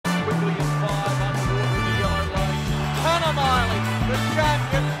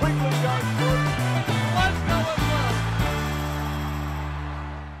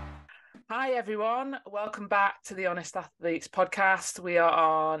everyone, welcome back to the Honest Athletes podcast. We are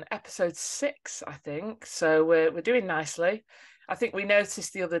on episode 6, I think, so we're doing nicely. I think we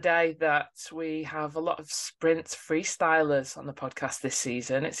noticed the other day that we have a lot of sprint freestylers on the podcast this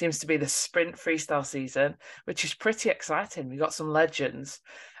season. It seems to be the sprint freestyle season, which is pretty exciting. We got some legends,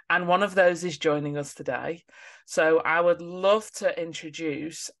 and one of those is joining us today. So I would love to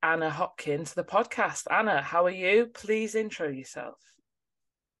introduce Anna Hopkin to the podcast. Anna, how are you? Please intro yourself.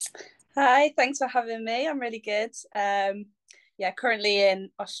 Hi, thanks for having me. I'm really good. Currently in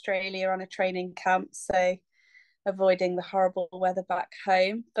Australia on a training camp, so avoiding the horrible weather back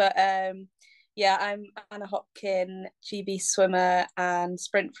home. But I'm Anna Hopkin, GB swimmer and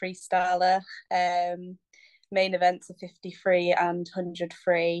sprint freestyler. Main events are 50 free and 100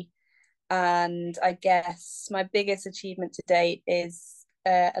 free. And I guess my biggest achievement to date is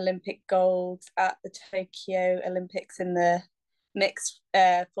Olympic gold at the Tokyo Olympics in the mixed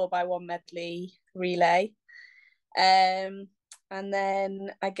 4x1 medley relay. And then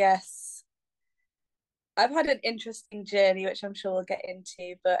I guess I've had an interesting journey, which I'm sure we'll get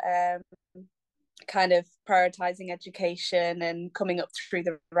into, but kind of prioritizing education and coming up through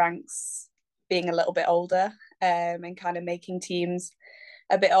the ranks, being a little bit older, and kind of making teams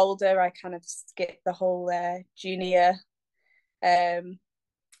a bit older. I kind of skipped the whole junior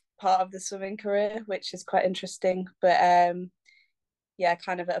part of the swimming career, which is quite interesting. But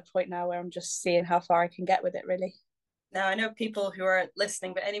kind of at a point now where I'm just seeing how far I can get with it, really. Now, I know people who are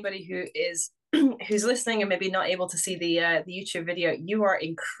listening, but anybody who is who's listening and maybe not able to see the YouTube video, you are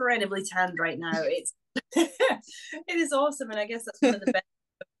incredibly tanned right now. It's it is awesome, and I guess that's one of the best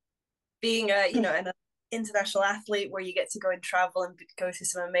being an international athlete, where you get to go and travel and go to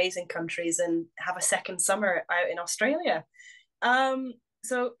some amazing countries and have a second summer out in Australia.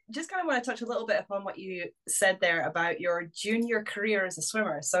 So just kind of want to touch a little bit upon what you said there about your junior career as a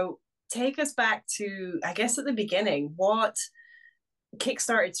swimmer. So take us back to, I guess, at the beginning. What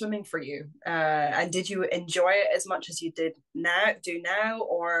kickstarted swimming for you? And did you enjoy it as much as you do now,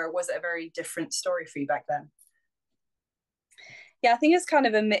 or was it a very different story for you back then? Yeah, I think it's kind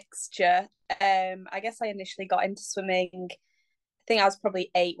of a mixture. I guess I initially got into swimming, I think I was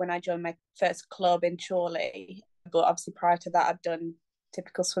probably 8 when I joined my first club in Chorley. But obviously prior to that, I've done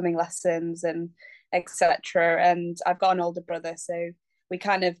typical swimming lessons and etc. And I've got an older brother, so we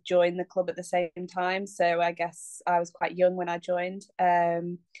kind of joined the club at the same time. So I guess I was quite young when I joined.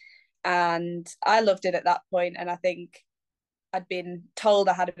 And I loved it at that point. And I think I'd been told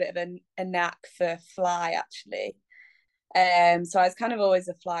I had a bit of a knack for fly, actually. So I was kind of always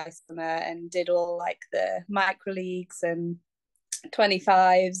a fly swimmer and did all like the micro leagues and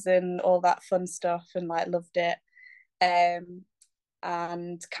 25s and all that fun stuff, and like loved it.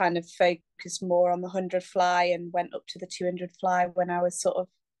 And kind of focused more on the 100 fly and went up to the 200 fly when I was sort of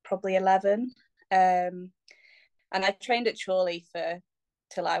probably 11. And I trained at Chorley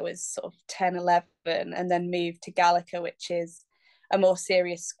till I was sort of 10, 11, and then moved to Gallica, which is a more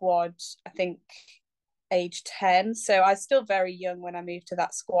serious squad, I think age 10. So I was still very young when I moved to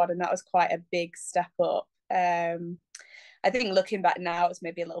that squad, and that was quite a big step up. I think looking back now, it was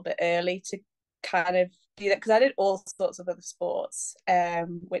maybe a little bit early to kind of do that, because I did all sorts of other sports,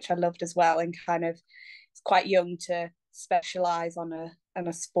 which I loved as well, and kind of it's quite young to specialize on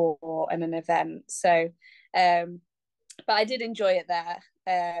a sport and an event. So but I did enjoy it there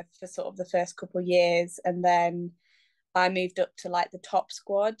for sort of the first couple of years, and then I moved up to like the top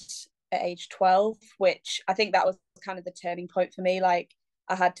squad at age 12, which I think that was kind of the turning point for me. Like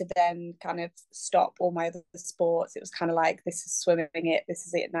I had to then kind of stop all my other sports. It was kind of like, this is swimming it, this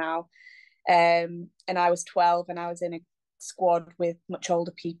is it now. And I was 12 and I was in a squad with much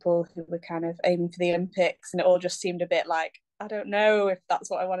older people who were kind of aiming for the Olympics, and it all just seemed a bit like, I don't know if that's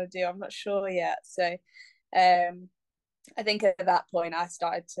what I want to do, I'm not sure yet. So I think at that point I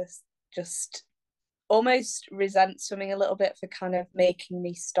started to just almost resent swimming a little bit for kind of making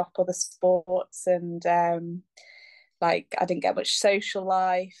me stop other sports. And like I didn't get much social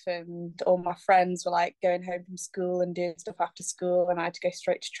life, and all my friends were like going home from school and doing stuff after school, and I had to go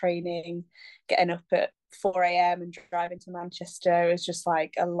straight to training, getting up at 4 a.m. and driving to Manchester. It was just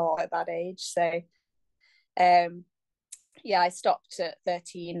like a lot at that age. So I stopped at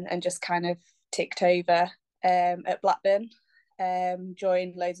 13 and just kind of ticked over at Blackburn,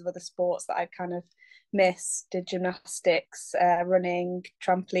 joined loads of other sports that I kind of missed, did gymnastics, running,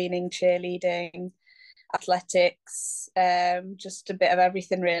 trampolining, cheerleading, athletics, just a bit of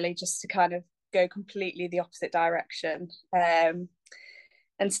everything really, just to kind of go completely the opposite direction. And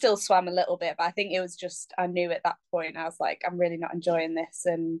still swam a little bit, but I think it was just, I knew at that point, I was like, I'm really not enjoying this,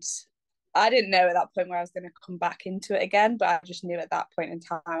 and I didn't know at that point where I was going to come back into it again, but I just knew at that point in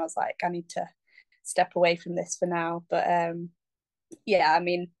time I was like, I need to step away from this for now. But yeah, I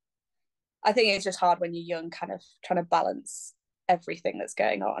mean, I think it's just hard when you're young, kind of trying to balance everything that's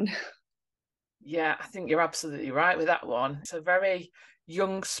going on. Yeah, I think you're absolutely right with that one. It's a very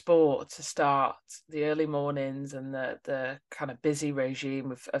young sport to start the early mornings and the kind of busy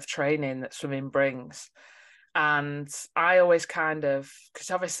regime of training that swimming brings. And I always kind of,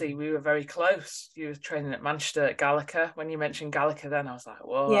 because obviously we were very close. You were training at Manchester at Gallagher. When you mentioned Gallagher, then I was like,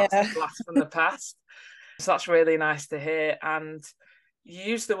 whoa, that's Yeah. a blast from the past. So that's really nice to hear. And you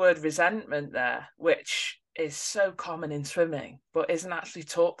use the word resentment there, which is so common in swimming, but isn't actually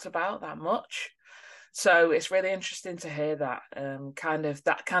talked about that much. So it's really interesting to hear that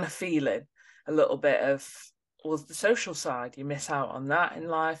that kind of feeling, a little bit of, well, the social side, you miss out on that in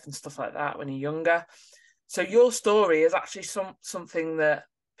life and stuff like that when you're younger. So your story is actually something that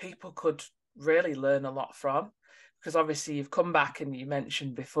people could really learn a lot from, because obviously you've come back and you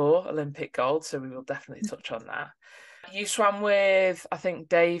mentioned before Olympic gold, so we will definitely touch on that. You swam with, I think,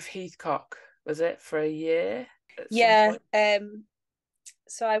 Dave Heathcock, was it, for a year at some Yeah. point?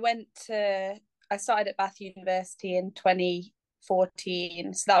 So I started at Bath University in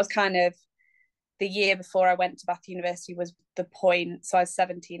 2014. So that was kind of the year before I went to Bath University was the point. So I was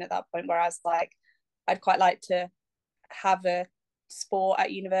 17 at that point where I was like, I'd quite like to have a sport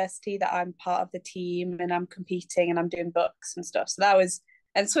at university that I'm part of the team and I'm competing and I'm doing books and stuff. So that was,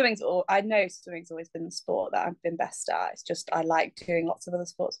 and I know swimming's always been the sport that I've been best at. It's just I like doing lots of other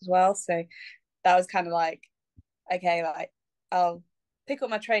sports as well. So that was kind of like, okay, like I'll pick up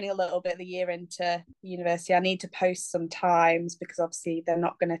my training a little bit the year into university. I need to post sometimes because obviously they're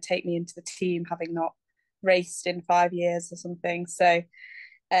not going to take me into the team having not raced in 5 years or something. So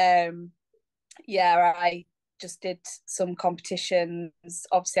yeah, I just did some competitions.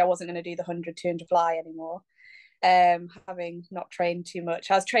 Obviously, I wasn't going to do the 100, 200 fly anymore. Having not trained too much,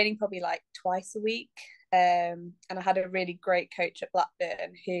 I was training probably like twice a week. And I had a really great coach at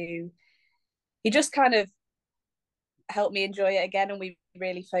Blackburn who he just kind of helped me enjoy it again, and we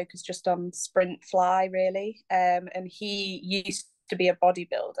really focused just on sprint fly really. And he used to be a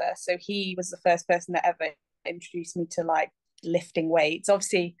bodybuilder, so he was the first person that ever introduced me to like lifting weights.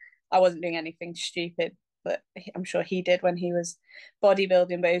 Obviously I wasn't doing anything stupid, but I'm sure he did when he was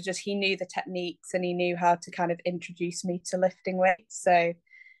bodybuilding, but it was just he knew the techniques and he knew how to kind of introduce me to lifting weights. So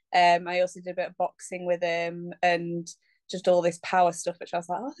I also did a bit of boxing with him and just all this power stuff, which I was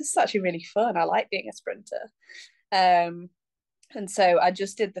like, oh, this is actually really fun. I like being a sprinter. Um, and so I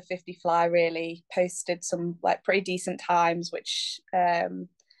just did the 50 fly, really posted some like pretty decent times, which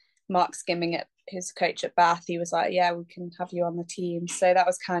Mark Skimming, at his coach at Bath, he was like, yeah, we can have you on the team. So that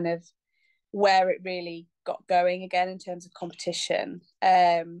was kind of where it really got going again in terms of competition.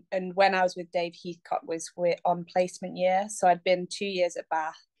 And when I was with Dave Heathcock we're on placement year. So I'd been 2 years at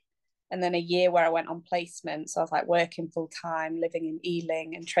Bath and then a year where I went on placement. So I was like working full time, living in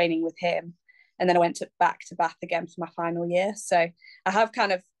Ealing and training with him. And then I went back to Bath again for my final year. So I have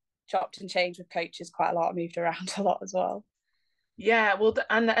kind of chopped and changed with coaches quite a lot, moved around a lot as well. Yeah, well,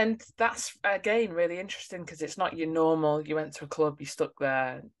 and that's again really interesting because it's not your normal. You went to a club, you stuck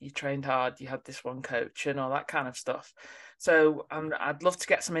there, you trained hard, you had this one coach, and all that kind of stuff. So I'd love to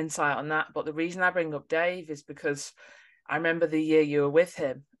get some insight on that. But the reason I bring up Dave is because I remember the year you were with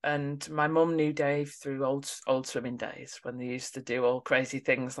him, and my mum knew Dave through old swimming days when they used to do all crazy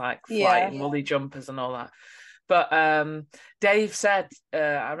things like Yeah. flying woolly jumpers and all that. But Dave said,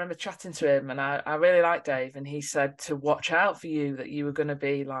 I remember chatting to him, and I really like Dave, and he said to watch out for you, that you were going to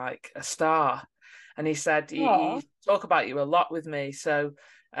be like a star. And he said he talk about you a lot with me. So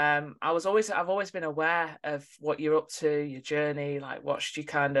I've always been aware of what you're up to, your journey, like watched you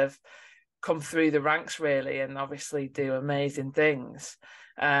kind of come through the ranks really, and obviously do amazing things.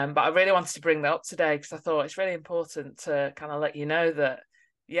 But I really wanted to bring that up today because I thought it's really important to kind of let you know that,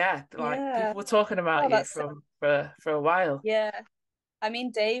 yeah, like Yeah. people were talking about Oh, you that's from for a while. yeah. I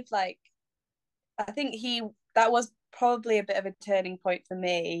mean, Dave, like, I think that was probably a bit of a turning point for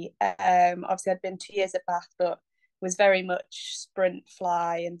me. Obviously, I'd been 2 years at Bath, but was very much sprint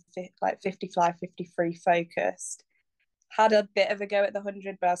fly and like 50 fly, 50 free focused. Had a bit of a go at the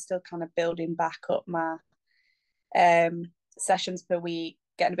 100, but I was still kind of building back up my um, sessions per week,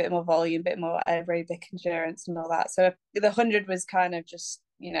 getting a bit more volume, a bit more aerobic endurance and all that. So the 100 was kind of just,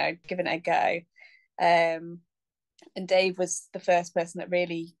 giving it a go. And Dave was the first person that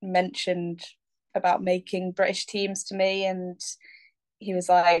really mentioned about making British teams to me, and he was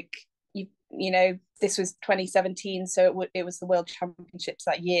like, this was 2017, so it was the World Championships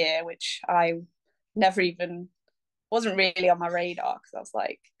that year, which I never even wasn't really on my radar because I was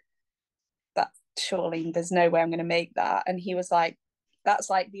like, that surely there's no way I'm going to make that. And he was like, that's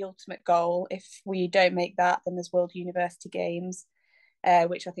like the ultimate goal. If we don't make that, then there's World University Games,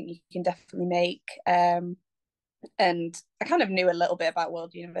 which I think you can definitely make. And I kind of knew a little bit about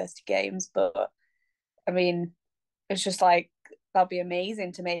World University Games, but I mean, it's just like, that'd be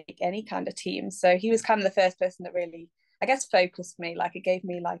amazing to make any kind of team. So he was kind of the first person that really, I guess, focused me. Like, it gave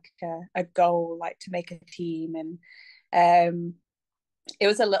me like a goal, like to make a team. And it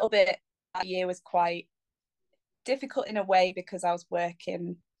was a little bit, that year was quite difficult in a way because I was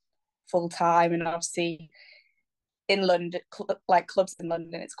working full time, and obviously in London, like clubs in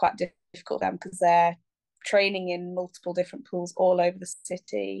London, it's quite difficult for them because they're training in multiple different pools all over the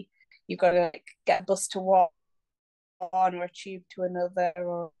city. You've got to like get a bus to one or a tube to another,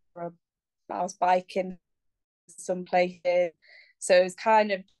 or I was biking some places. So it was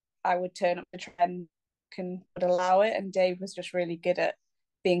kind of, I would turn up the trend and would allow it. And Dave was just really good at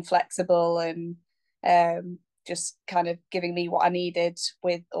being flexible and just kind of giving me what I needed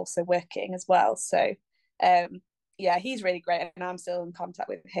with also working as well. So yeah, he's really great, and I'm still in contact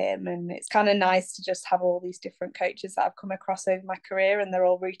with him. And it's kind of nice to just have all these different coaches that I've come across over my career, and they're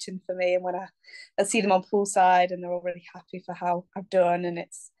all rooting for me. And when I see them on poolside, and they're all really happy for how I've done, and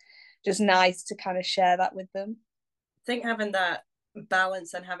it's just nice to kind of share that with them. I think having that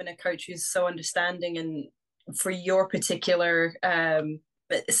balance and having a coach who's so understanding and for your particular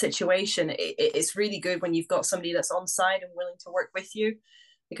situation, it's really good when you've got somebody that's on side and willing to work with you,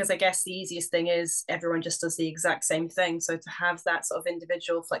 because I guess the easiest thing is everyone just does the exact same thing. So to have that sort of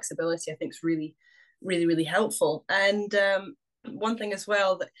individual flexibility, I think is really, really, really helpful. And one thing as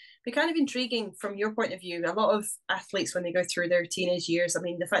well that be kind of intriguing from your point of view, a lot of athletes when they go through their teenage years, I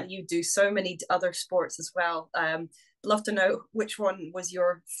mean, the fact that you do so many other sports as well, love to know which one was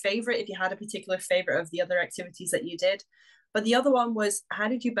your favorite, if you had a particular favorite of the other activities that you did. But the other one was, how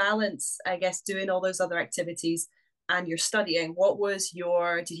did you balance, I guess, doing all those other activities and your studying? What was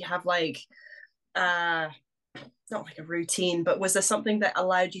your, did you have like not like a routine, but was there something that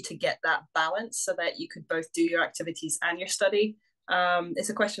allowed you to get that balance so that you could both do your activities and your study? It's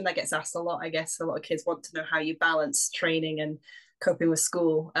a question that gets asked a lot. I guess a lot of kids want to know how you balance training and coping with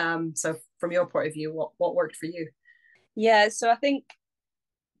school. So from your point of view, what worked for you? Yeah, so I think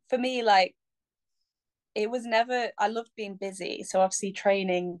for me, like, it was never, I loved being busy. So obviously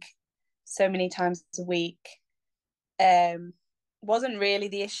training so many times a week wasn't really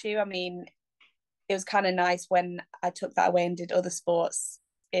the issue. I mean, it was kind of nice when I took that away and did other sports.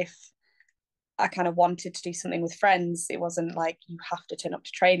 If I kind of wanted to do something with friends, it wasn't like you have to turn up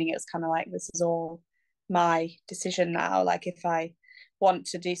to training. It was kind of like, this is all my decision now. Like, if I want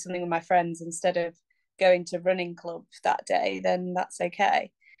to do something with my friends instead of going to running club that day, then that's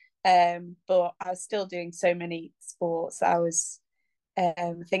okay. But I was still doing so many sports. I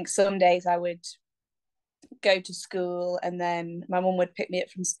think some days I would go to school, and then my mum would pick me up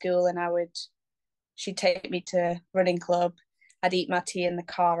from school, and she'd take me to running club. I'd eat my tea in the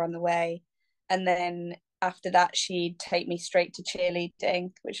car on the way. And then after that, she'd take me straight to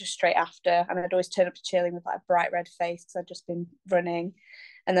cheerleading, which was straight after. And I'd always turn up to cheerleading with like a bright red face because I'd just been running.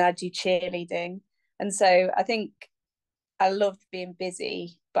 And then I'd do cheerleading. And so I think I loved being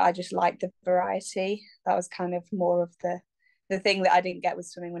busy, but I just liked the variety. That was kind of more of the thing that I didn't get with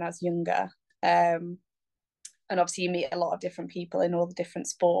swimming when I was younger. And obviously you meet a lot of different people in all the different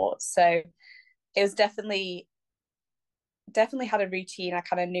sports. So it was definitely had a routine. I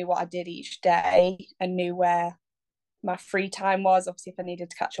kind of knew what I did each day and knew where my free time was. Obviously, if I needed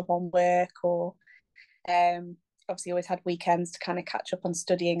to catch up on work, or obviously always had weekends to kind of catch up on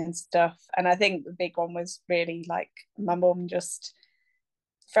studying and stuff. And I think the big one was really like my mum just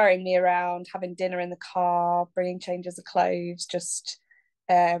ferrying me around, having dinner in the car, bringing changes of clothes, just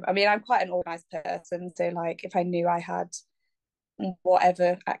I mean, I'm quite an organized person, so like if I knew I had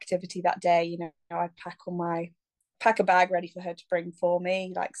whatever activity that day, I'd pack a bag ready for her to bring for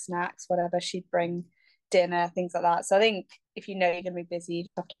me, like snacks, whatever. She'd bring dinner, things like that. So I think if you know you're going to be busy, you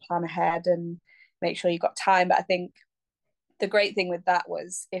just have to plan ahead and make sure you've got time. But I think the great thing with that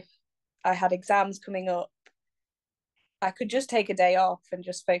was if I had exams coming up, I could just take a day off and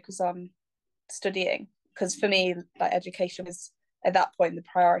just focus on studying. Because for me, like, education was at that point the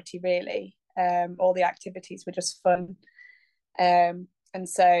priority, really. All the activities were just fun. And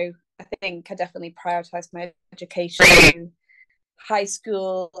so I think I definitely prioritized my education in high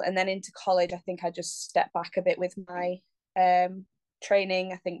school, and then into college. I think I just stepped back a bit with my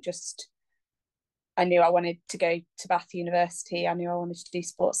training. I think just I knew I wanted to go to Bath University. I knew I wanted to do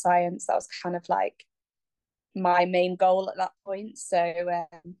sports science. That was kind of like my main goal at that point. So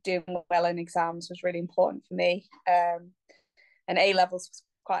doing well in exams was really important for me. And A levels was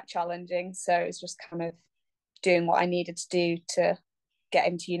quite challenging. So it was just kind of doing what I needed to do to get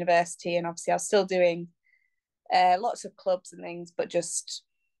into university. And obviously I was still doing lots of clubs and things, but just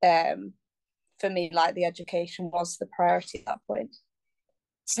for me, like the education was the priority at that point.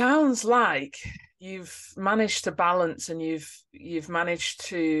 Sounds like you've managed to balance, and you've managed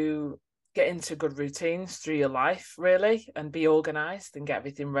to get into good routines through your life, really, and be organized and get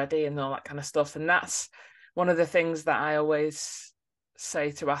everything ready and all that kind of stuff. And that's one of the things that I always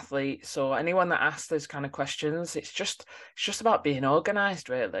say to athletes or anyone that asks those kind of questions. It's just about being organized,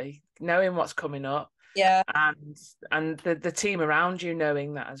 really, knowing what's coming up, Yeah. and the team around you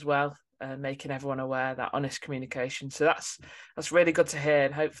knowing that as well. Making everyone aware, that honest communication. So that's really good to hear.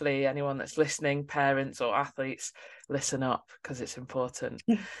 And hopefully anyone that's listening, parents or athletes, listen up, because it's important.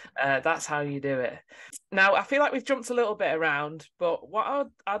 That's how you do it. Now, I feel like we've jumped a little bit around, but what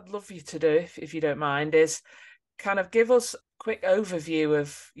I'd love you to do, if you don't mind, is kind of give us a quick overview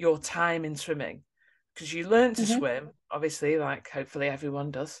of your time in swimming, because you learned to swim, obviously, like hopefully everyone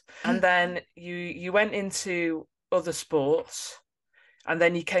does. And then you went into other sports, and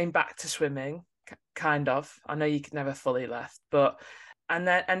then you came back to swimming, kind of. I know you never fully left, but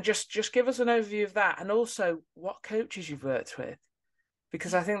and just give us an overview of that, and also what coaches you've worked with,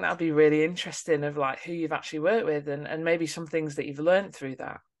 because I think that'd be really interesting, of like who you've actually worked with, and maybe some things that you've learned through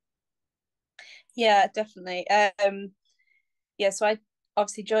that. Yeah, definitely. So I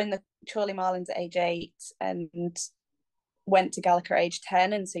obviously joined the Chorley Marlins at age 8 and went to Gallica at age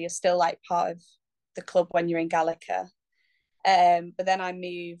 10, and so you're still like part of the club when you're in Gallica. But then I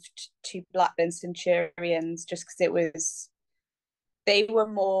moved to Blackburn Centurions just because they were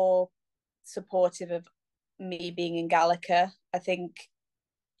more supportive of me being in Gallica. I think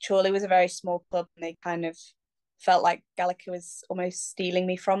Chorley was a very small club, and they kind of felt like Gallica was almost stealing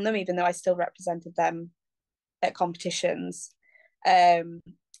me from them, even though I still represented them at competitions. And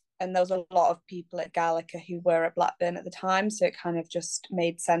there was a lot of people at Gallica who were at Blackburn at the time, so it kind of just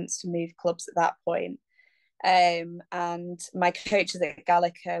made sense to move clubs at that point. And my coaches at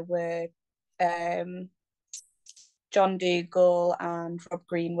Gallica were John Dougal and Rob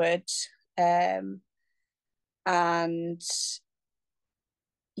Greenwood. And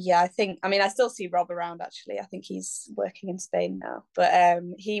yeah, I still see Rob around actually. I think he's working in Spain now. But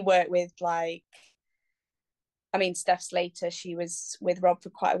he worked with Steph Slater, she was with Rob for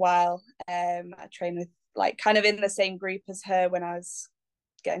quite a while. I trained with kind of in the same group as her when I was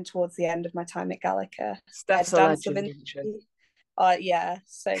getting towards the end of my time at Gallica. Steph's a Dan legend, isn't she? Yeah,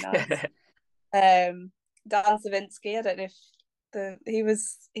 so nice. Dan Savinsky, I don't know if he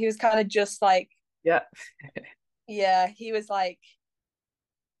was kind of just like, yeah. Yeah, he was like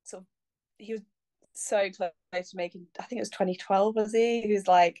he was so close to making, I think it was 2012, was he was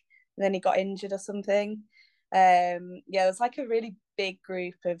like, and then he got injured or something. There's like a really big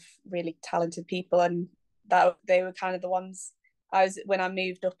group of really talented people, and that they were kind of the ones when I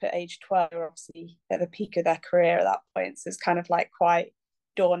moved up at age 12, obviously at the peak of their career at that point, so it's kind of like quite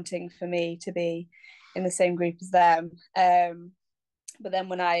daunting for me to be in the same group as them. But then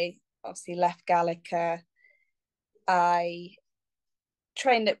when I obviously left Gallica, I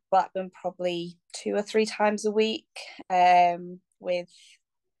trained at Blackburn probably 2 or 3 times a week, with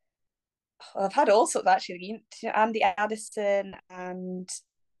I've had all sorts actually, Andy Addison and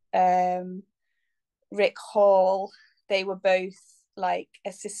Rick Hall. They were both like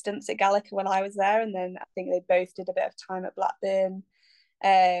assistants at Gallica when I was there, and then I think they both did a bit of time at Blackburn.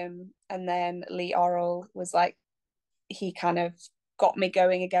 And then Lee Orrell was like, he kind of got me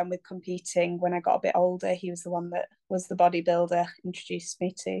going again with competing when I got a bit older. He was the one that was the bodybuilder, introduced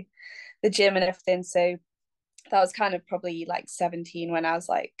me to the gym and everything. So that was kind of probably like 17 when I was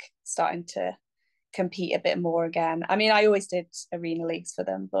like starting to compete a bit more again. I always did arena leagues for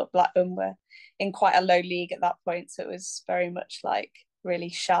them, but Blackburn were in quite a low league at that point, so it was very much like really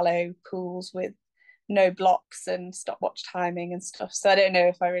shallow pools with no blocks and stopwatch timing and stuff, so I don't know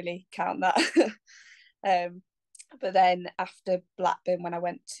if I really count that. But then after Blackburn, when I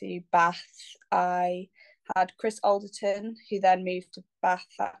went to Bath, I had Chris Alderton, who then moved to Bath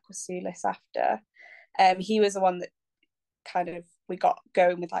at Aquasulis after. He was the one that kind of we got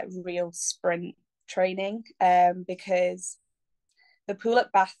going with like real sprint training, because the pool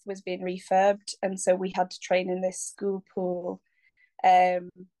at Bath was being refurbed, and so we had to train in this school pool.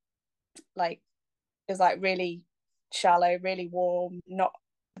 Like it was like really shallow, really warm, not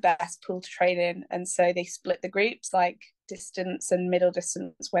the best pool to train in, and so they split the groups. Like distance and middle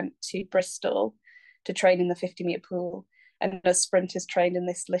distance went to Bristol to train in the 50-meter pool, and the sprinters trained in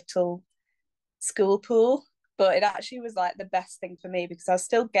this little school pool. But it actually was like the best thing for me, because I was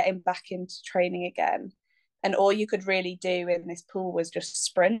still getting back into training again, and all you could really do in this pool was just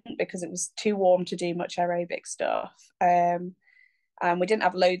sprint because it was too warm to do much aerobic stuff. And we didn't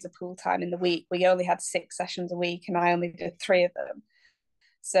have loads of pool time in the week. We only had 6 sessions a week, and I only did 3 of them.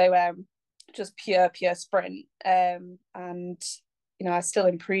 So just pure sprint. And you know, I was still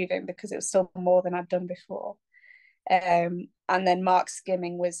improving because it was still more than I'd done before. And then Mark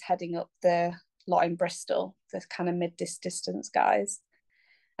Skimming was heading up the lot in Bristol, the kind of mid-distance guys.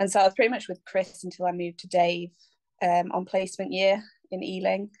 And so I was pretty much with Chris until I moved to Dave on placement year in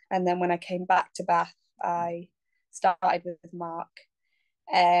Ealing. And then when I came back to Bath, I started with Mark,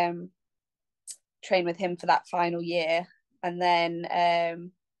 trained with him for that final year. And then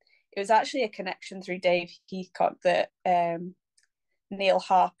it was actually a connection through Dave Heathcock that Neil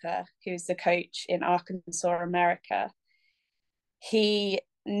Harper, who's the coach in Arkansas, America, he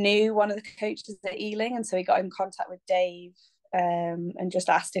knew one of the coaches at Ealing, and so he got in contact with Dave and just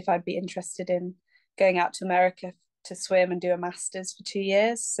asked if I'd be interested in going out to America to swim and do a master's for 2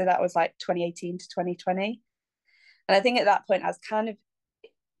 years. So that was like 2018 to 2020. And I think at that point I was kind of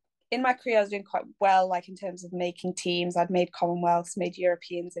in my career, I was doing quite well, like in terms of making teams. I'd made Commonwealths, made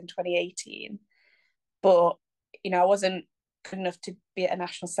Europeans in 2018, but you know, I wasn't good enough to be at a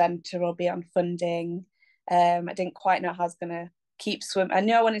national centre or be on funding. I didn't quite know how I was going to keep swimming. I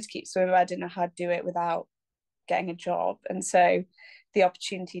knew I wanted to keep swimming, but I didn't know how to do it without getting a job. And so the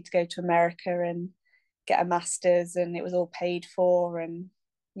opportunity to go to America and get a master's, and it was all paid for, and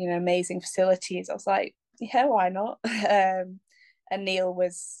you know, amazing facilities, I was like, yeah, why not? And Neil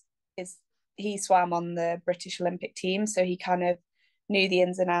he swam on the British Olympic team, so he kind of knew the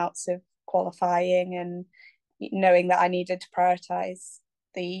ins and outs of qualifying and knowing that I needed to prioritize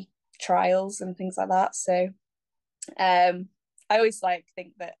the trials and things like that. So I always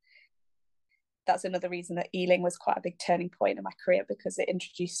think that that's another reason that Ealing was quite a big turning point in my career, because it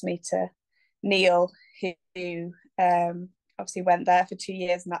introduced me to Neil, who obviously went there for 2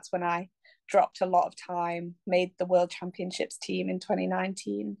 years, and that's when I dropped a lot of time, made the World Championships team in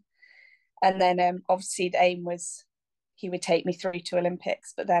 2019. And then obviously the aim was he would take me through to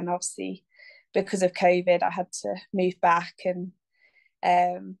Olympics, but then obviously because of COVID, I had to move back, and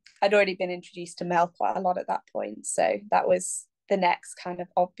I'd already been introduced to Mel quite a lot at that point. So that was the next kind of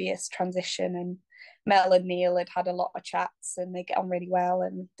obvious transition. And Mel and Neil had a lot of chats, and they get on really well.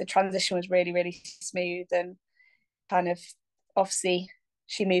 And the transition was really, really smooth. And kind of obviously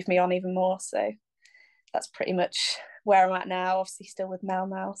she moved me on even more. So that's pretty much where I'm at now. Obviously still with Mel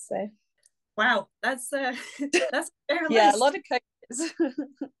now. So wow, that's a fair yeah, list. a lot of coaches.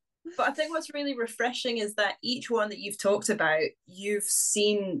 But I think what's really refreshing is that each one that you've talked about, you've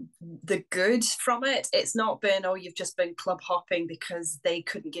seen the good from it. It's not been, oh, you've just been club hopping because they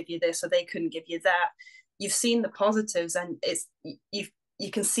couldn't give you this or they couldn't give you that. You've seen the positives, and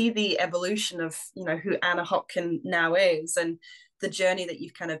you can see the evolution of, you know, who Anna Hopkin now is, and the journey that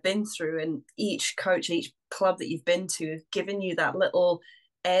you've kind of been through. And each coach, each club that you've been to has given you that little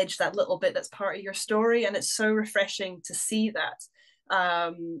edge, that little bit that's part of your story. And it's so refreshing to see that.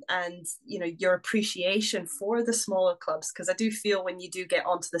 And you know, your appreciation for the smaller clubs, because I do feel when you do get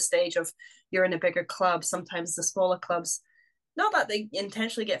onto the stage of you're in a bigger club, sometimes the smaller clubs, not that they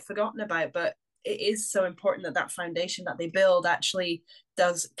intentionally get forgotten about, but it is so important that that foundation that they build actually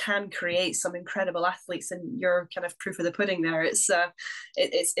can create some incredible athletes, and you're kind of proof of the pudding there.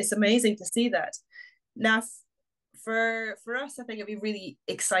 It's amazing to see that. Now for us, I think it'd be really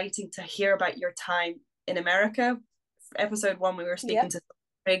exciting to hear about your time in America. Episode 1, we were speaking to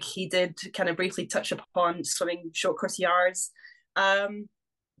Greg. He did kind of briefly touch upon swimming short course yards.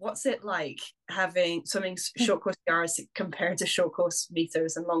 What's it like swimming short course yards compared to short course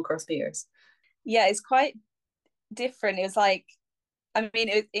meters and long course meters? Yeah, it's quite different. It was like, I mean,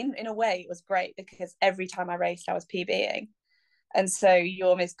 in a way it was great because every time I raced I was PBing, and so you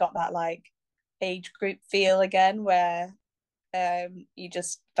almost got that like age group feel again, where you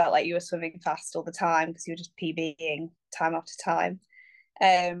just felt like you were swimming fast all the time because you were just PBing time after time.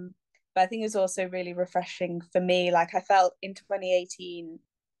 But I think it was also really refreshing for me. Like I felt in 2018,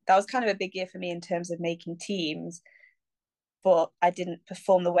 that was kind of a big year for me in terms of making teams, but I didn't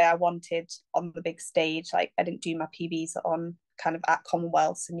perform the way I wanted on the big stage. Like I didn't do my PBs on kind of at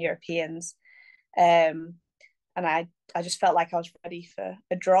Commonwealths and Europeans. And I just felt like I was ready for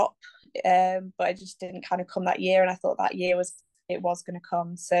a drop, but I just didn't kind of come that year. And I thought that year was going to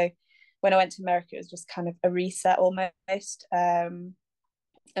come. So when I went to America, it was just kind of a reset almost,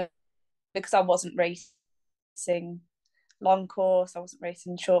 because I wasn't racing long course, I wasn't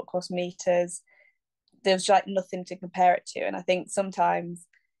racing short course meters. There was like nothing to compare it to. And I think sometimes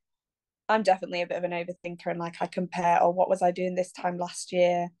I'm definitely a bit of an overthinker, and like I compare, oh, what was I doing this time last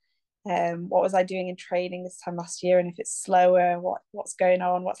year? what was I doing in training this time last year, and if it's slower, what's going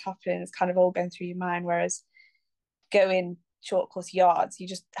on, what's happening. It's kind of all going through your mind, whereas going short course yards, you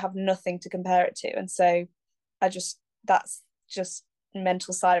just have nothing to compare it to. And so that's just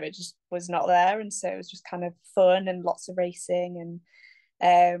mental side of it just was not there. And so it was just kind of fun and lots of racing.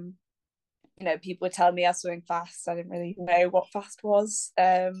 And people would tell me I was swimming fast. I didn't really know what fast was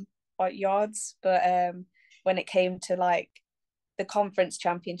at yards, but when it came to like the conference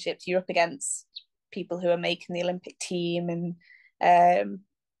championships, you're up against people who are making the Olympic team and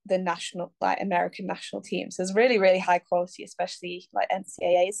the national, like American national teams. So it's really, really high quality, especially like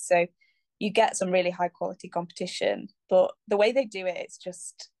NCAAs. So you get some really high quality competition, but the way they do it, it's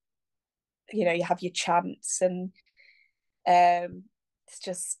just, you have your chants, and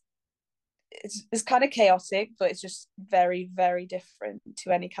it's kind of chaotic, but it's just very, very different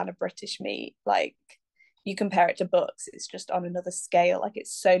to any kind of British meet. Like, you compare it to books, it's just on another scale. Like,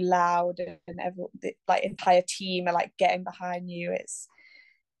 it's so loud, and the like entire team are like getting behind you. It's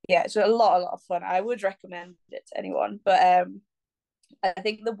a lot of fun. I would recommend it to anyone, but I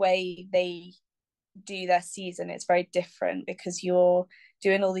think the way they do their season, it's very different because you're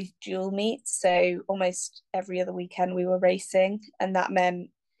doing all these dual meets. So almost every other weekend we were racing, and that meant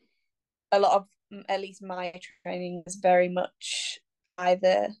a lot of, at least my training, was very much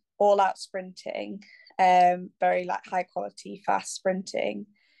either all out sprinting, very like high quality fast sprinting.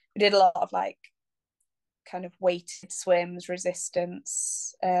 We did a lot of like kind of weighted swims,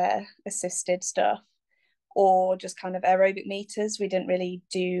 resistance, assisted stuff, or just kind of aerobic meters. We didn't really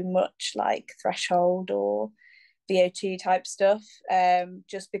do much like threshold or VO2 type stuff,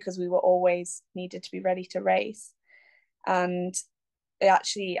 just because we were always needed to be ready to race. And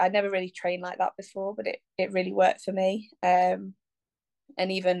I never really trained like that before, but it really worked for me. And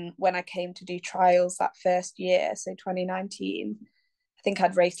even when I came to do trials that first year, so 2019, I think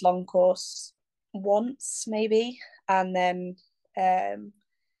I'd raced long course once maybe, and then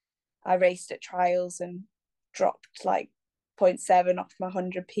I raced at trials and dropped like 0.7 off my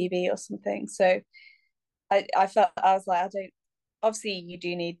 100 PB or something. So I felt, I was like, obviously you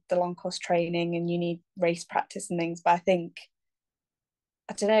do need the long course training and you need race practice and things, but I think,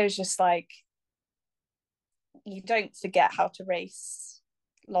 I don't know, it's just like, you don't forget how to race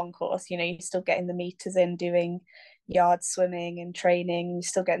long course. You're still getting the meters in, doing yard swimming and training, you're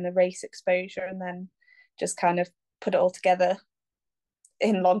still getting the race exposure, and then just kind of put it all together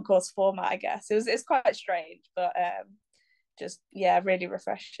in long course format, I guess. It's quite strange, but just, yeah, really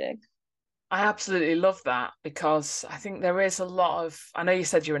refreshing. I absolutely love that, because I think there is a lot of, I know you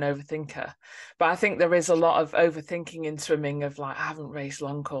said you're an overthinker, but I think there is a lot of overthinking in swimming, of like, I haven't raced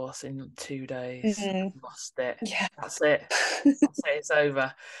long course in 2 days, I've lost it. Yeah. That's it. It's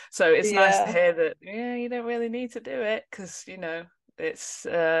over. So it's nice to Yeah. hear that, you don't really need to do it, because, it's,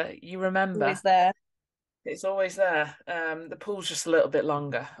 you remember. Always there. It's always there. The pool's just a little bit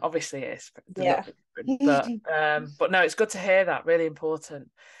longer. Obviously, it's a little Yeah. bit different, but no, it's good to hear that. Really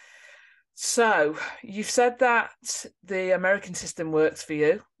important. So you've said that the American system works for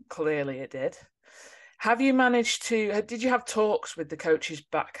you. Clearly, it did. Did you have talks with the coaches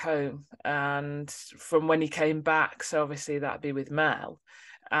back home, and from when you came back? So obviously that'd be with Mel.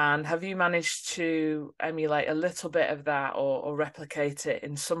 And have you managed to emulate a little bit of that, or replicate it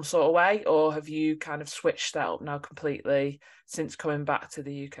in some sort of way? Or have you kind of switched that up now completely since coming back to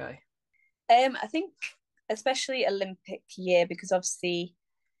the UK? I think especially Olympic year, because obviously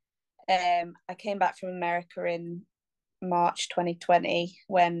I came back from America in March 2020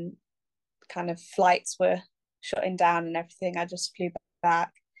 when kind of flights were shutting down and everything. I just flew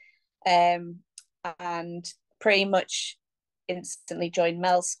back, and pretty much instantly joined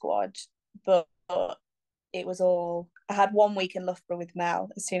Mel's squad. But it was all, I had 1 week in Loughborough with Mel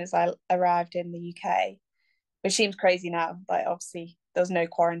as soon as I arrived in the UK, which seems crazy now. Like, obviously there was no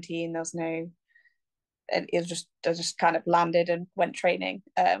quarantine, there was no, and I just kind of landed and went training,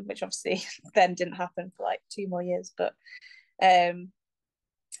 which obviously then didn't happen for like 2 more years. But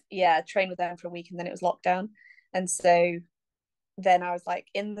yeah, I trained with them for a week, and then it was lockdown, and so then I was like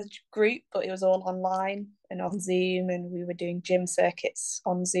in the group, but it was all online and on Zoom, and we were doing gym circuits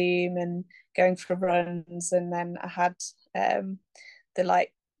on Zoom and going for runs. And then I had the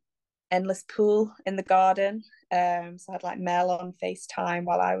like endless pool in the garden, so I had like Mel on FaceTime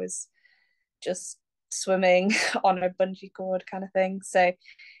while I was just swimming on a bungee cord kind of thing. So it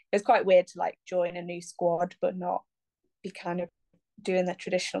was quite weird to like join a new squad but not be kind of doing the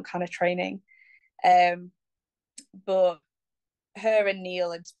traditional kind of training. But her and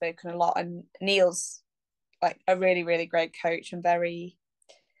Neil had spoken a lot, and Neil's like a really, really great coach, and very,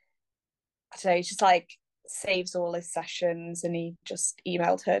 I don't know, he's just like saves all his sessions, and he just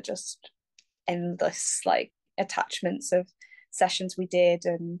emailed her just endless like attachments of sessions we did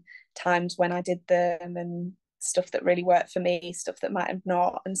and times when I did them and stuff that really worked for me, stuff that might have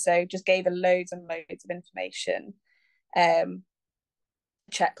not. And so just gave her loads and loads of information,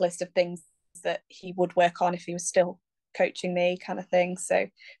 checklist of things that he would work on if he was still coaching me, kind of thing. So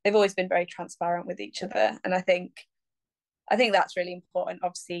they've always been very transparent with each other, and I think that's really important.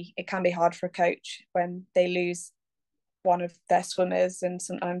 Obviously it can be hard for a coach when they lose one of their swimmers, and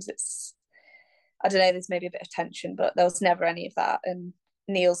sometimes it's, I don't know, there's maybe a bit of tension, but there was never any of that. And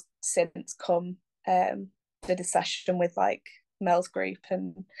Neil's since come, did a session with like Mel's group,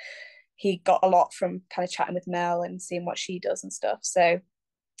 and he got a lot from kind of chatting with Mel and seeing what she does and stuff. So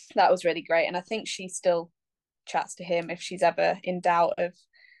that was really great. And I think she still chats to him if she's ever in doubt of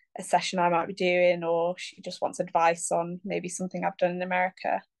a session I might be doing, or she just wants advice on maybe something I've done in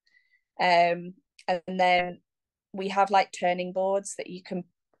America. And then we have like turning boards that you can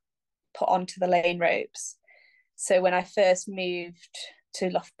put onto the lane ropes. So when I first moved to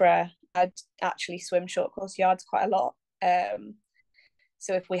Loughborough, I'd actually swim short course yards quite a lot.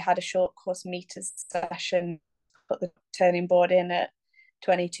 So if we had a short course meters session, put the turning board in at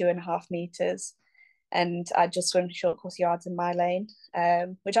 22.5 meters, and I'd just swim short course yards in my lane,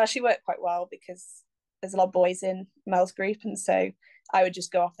 which actually worked quite well because there's a lot of boys in Mel's group, and so I would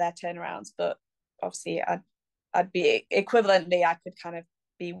just go off their turnarounds. But obviously I'd be equivalently, I could kind of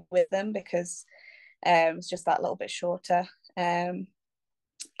be with them because it's just that little bit shorter.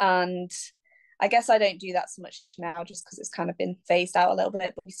 And I guess I don't do that so much now just because it's kind of been phased out a little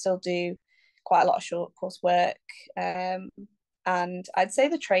bit, but we still do quite a lot of short course work. And I'd say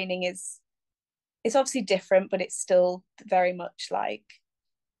the training is, it's obviously different, but it's still very much like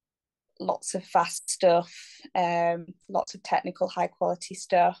lots of fast stuff, lots of technical high quality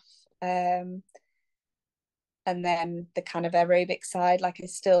stuff. And then the kind of aerobic side, like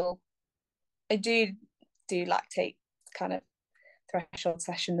I do lactate kind of threshold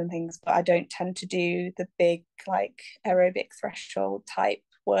sessions and things, but I don't tend to do the big like aerobic threshold type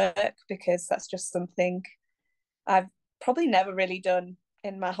work because that's just something I've probably never really done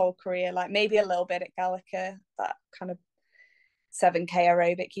in my whole career. Like maybe a little bit at Gallica, that kind of 7K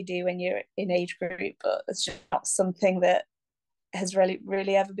aerobic you do when you're in age group, but it's just not something that has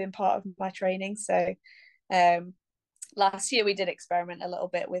really ever been part of my training. So last year we did experiment a little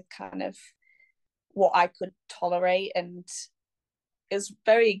bit with kind of what I could tolerate, and it was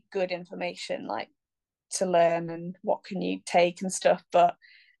very good information like to learn and what can you take and stuff, but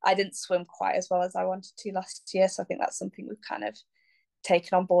I didn't swim quite as well as I wanted to last year. So I think that's something we've kind of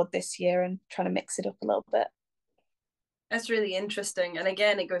taken on board this year and trying to mix it up a little bit. That's really interesting. And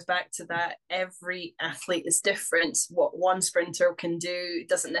again, it goes back to that every athlete is different. What one sprinter can do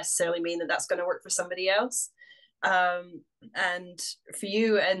doesn't necessarily mean that that's going to work for somebody else. And for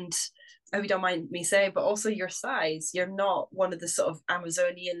you, and I hope you don't mind me saying, but also your size, you're not one of the sort of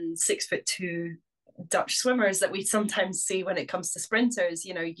Amazonian 6'2" Dutch swimmers that we sometimes see when it comes to sprinters.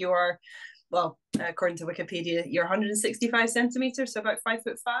 You know, you're, well, according to Wikipedia, you're 165 centimeters, so about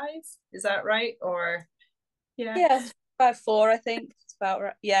 5'5". Is that right? Or yeah, 5'4", I think it's about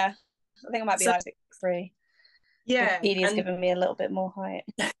right. Yeah, I think I might be like 6'3". Yeah, Wikipedia's given me a little bit more height.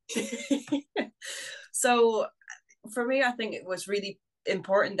 So for me, I think it was really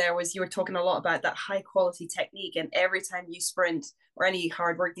important there was you were talking a lot about that high quality technique, and every time you sprint or any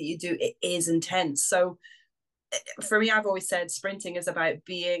hard work that you do, it is intense. So for me, I've always said sprinting is about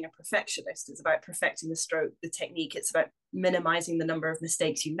being a perfectionist. It's about perfecting the stroke, the technique. It's about minimizing the number of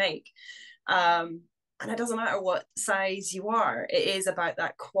mistakes you make. And it doesn't matter what size you are, it is about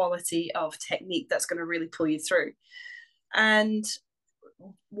that quality of technique that's going to really pull you through. And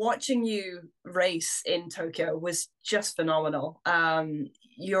watching you race in Tokyo was just phenomenal.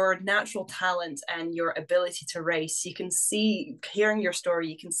 Your natural talent and your ability to race, you can see, hearing your story,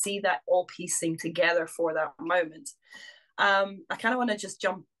 you can see that all piecing together for that moment. I kind of want to just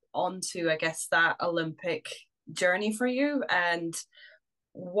jump onto, I guess, that Olympic journey for you, and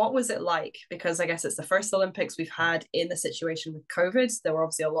what was it like? Because I guess it's the first Olympics we've had in the situation with COVID. There were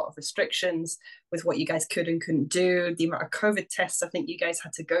obviously a lot of restrictions with what you guys could and couldn't do, the amount of COVID tests I think you guys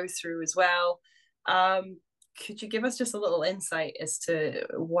had to go through as well. Could you give us just a little insight as to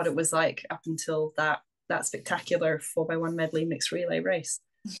what it was like up until that spectacular 4x1 medley mixed relay race?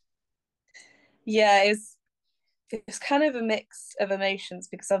 Yeah, it's kind of a mix of emotions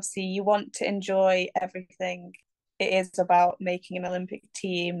because obviously you want to enjoy everything it is about making an Olympic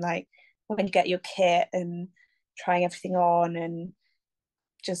team, like when you get your kit and trying everything on and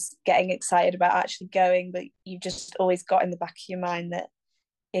just getting excited about actually going, but you've just always got in the back of your mind that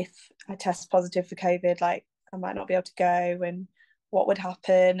if I test positive for COVID, like I might not be able to go, and what would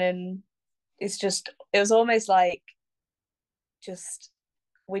happen. And it was almost like just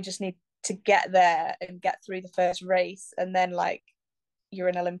we just need to get there and get through the first race, and then like you're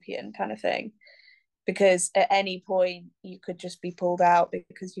an Olympian kind of thing. Because at any point you could just be pulled out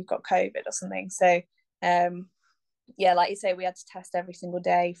because you've got COVID or something. So yeah, like you say, we had to test every single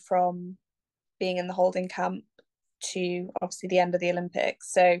day from being in the holding camp to obviously the end of the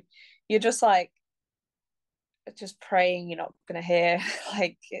Olympics. So you're just like just praying you're not going to hear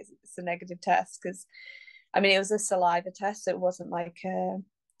like it's a negative test, because I mean it was a saliva test, so it wasn't like a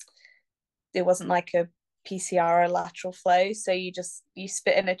PCR or lateral flow. So you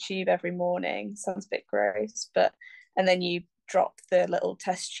spit in a tube every morning. Sounds a bit gross, but and then you drop the little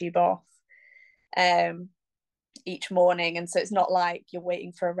test tube off each morning. And so it's not like you're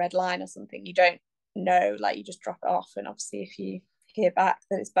waiting for a red line or something. You don't know, like you just drop it off. And obviously if you hear back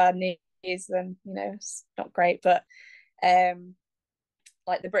that it's bad news, then it's not great. But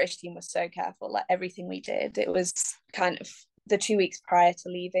like the British team was so careful, like everything we did, it was kind of the 2 weeks prior to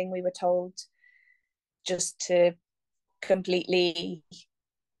leaving, we were told just to completely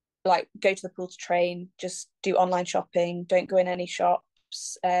like go to the pool to train, just do online shopping, don't go in any shops.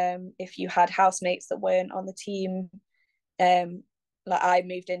 If you had housemates that weren't on the team, like I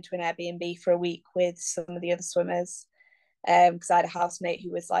moved into an Airbnb for a week with some of the other swimmers, because I had a housemate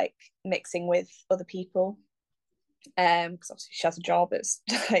who was like mixing with other people, because obviously she has a job. It's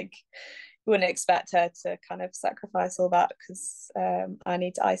like you wouldn't expect her to kind of sacrifice all that because I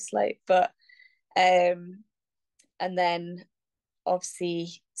need to isolate. But and then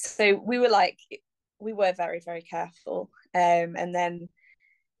obviously, so we were very, very careful. And then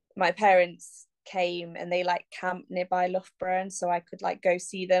my parents came and they like camped nearby Loughborough, so I could like go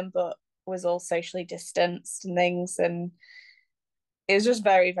see them, but was all socially distanced and things. And it was just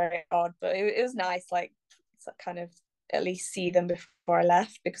very, very odd, but it was nice, like kind of at least see them before I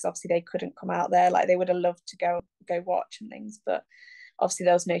left, because obviously they couldn't come out there. Like they would have loved to go watch and things, but obviously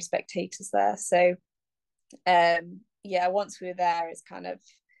there was no spectators there. So yeah, once we were there, it's kind of,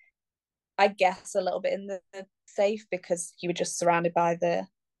 I guess, a little bit in the safe, because you were just surrounded by the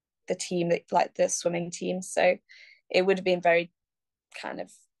team, that like the swimming team. So it would have been very kind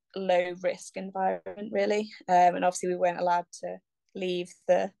of low risk environment, really. And obviously we weren't allowed to leave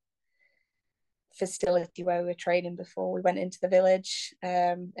the facility where we were training before we went into the village,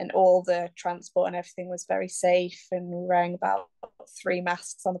 and all the transport and everything was very safe, and we were wearing about 3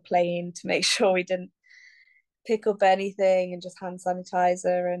 masks on the plane to make sure we didn't pick up anything, and just hand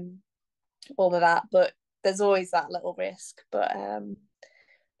sanitizer and all of that. But there's always that little risk. But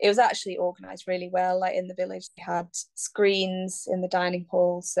it was actually organized really well. Like in the village they had screens in the dining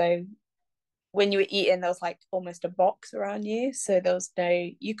hall, so when you were eating there was like almost a box around you, so there was no,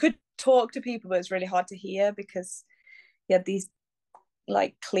 you could talk to people, but it was really hard to hear because you had these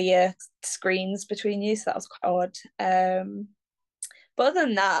like clear screens between you, so that was quite odd. But other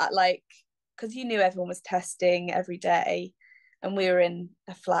than that, like, because you knew everyone was testing every day, and we were in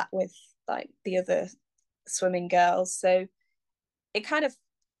a flat with like the other swimming girls, so it kind of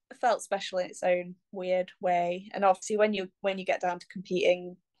felt special in its own weird way. And obviously when you get down to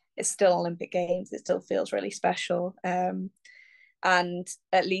competing, it's still Olympic Games, it still feels really special. And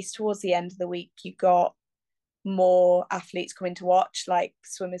at least towards the end of the week you got more athletes coming to watch, like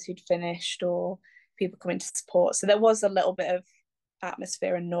swimmers who'd finished or people coming to support, so there was a little bit of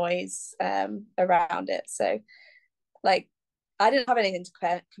atmosphere and noise around it. So like I didn't have anything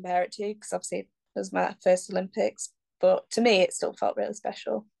to compare it to, because obviously it was my first Olympics, but to me it still felt really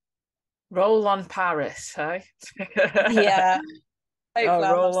special. Roll on Paris, hey? Yeah, Oh, hopefully I'll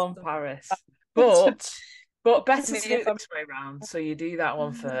have roll on some. Paris. But better Me to do if it I'm this way round. So you do that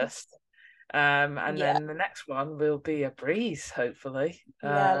one first. And yeah, then the next one will be a breeze, hopefully.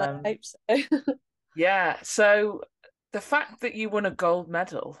 yeah, like, I hope so. Yeah. So the fact that you won a gold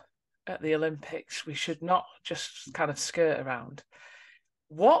medal at the Olympics, we should not just kind of skirt around.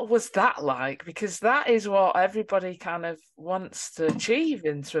 What was that like? Because that is what everybody kind of wants to achieve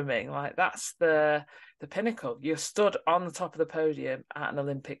in swimming. Like that's the pinnacle. You're stood on the top of the podium at an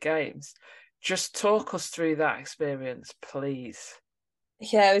Olympic Games. Just talk us through that experience, please.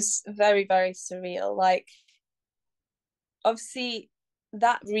 Yeah, it was very, very surreal. Like obviously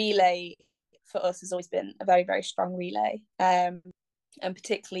that relay for us has always been a very, very strong relay. And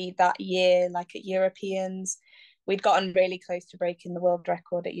particularly that year, like at Europeans, we'd gotten really close to breaking the world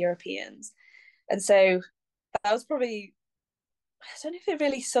record at Europeans. And so that was probably, I don't know if it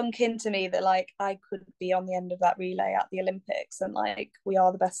really sunk into me that like I could be on the end of that relay at the Olympics, and like we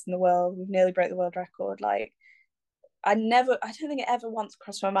are the best in the world. We've nearly broke the world record. Like I don't think it ever once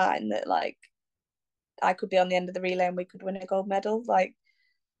crossed my mind that like I could be on the end of the relay and we could win a gold medal, like,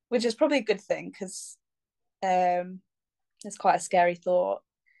 which is probably a good thing because it's quite a scary thought.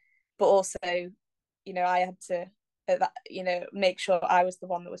 But also, I had to make sure I was the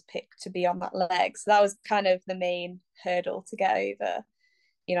one that was picked to be on that leg. So that was kind of the main hurdle to get over.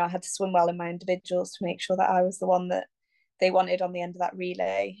 I had to swim well in my individuals to make sure that I was the one that they wanted on the end of that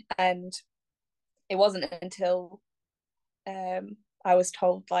relay. And it wasn't until I was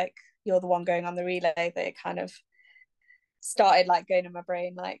told, like, you're the one going on the relay, that it kind of started like going in my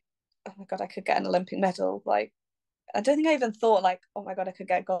brain, like, oh my God, I could get an Olympic medal. Like, I don't think I even thought like, oh my God, I could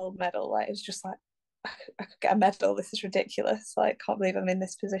get a gold medal. Like, it was just like, I could get a medal. This is ridiculous. Like, can't believe I'm in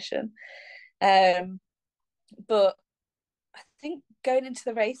this position. But I think going into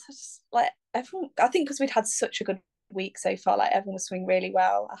the race, like everyone, I think because we'd had such a good week so far, like everyone was swimming really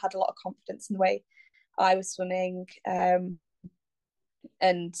well. I had a lot of confidence in the way I was swimming. And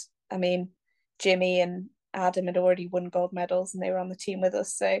I mean, Jimmy and Adam had already won gold medals and they were on the team with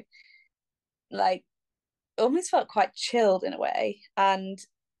us. So like, it almost felt quite chilled in a way. And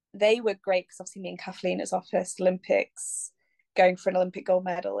they were great because obviously me and Kathleen, it was our first Olympics, going for an Olympic gold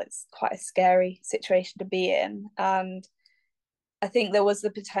medal. It's quite a scary situation to be in. And I think there was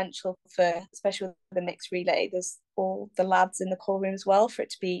the potential for, especially with the mixed relay, there's all the lads in the call room as well, for it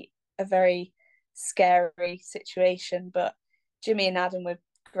to be a very scary situation. But Jimmy and Adam were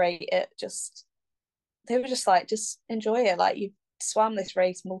great at they were just like, just enjoy it. Like, you've swam this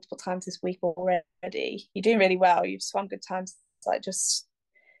race multiple times this week already. You're doing really well. You've swum good times. Like, just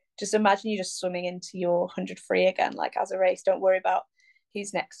imagine you just swimming into your 100 free again, like as a race. Don't worry about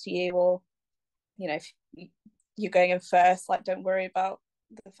who's next to you, or if you're going in first, like, don't worry about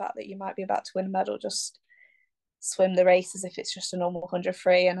the fact that you might be about to win a medal. Just swim the race as if it's just a normal 100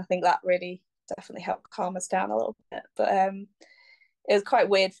 free. And I think that really definitely helped calm us down a little bit. But it was quite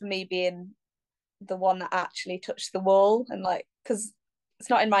weird for me being the one that actually touched the wall, and like, because it's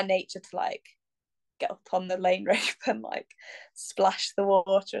not in my nature to like get up on the lane rope and like splash the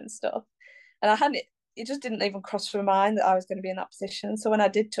water and stuff. And it just didn't even cross my mind that I was going to be in that position. So when I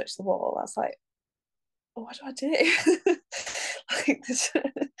did touch the wall, I was like, oh, what do I do? Like this,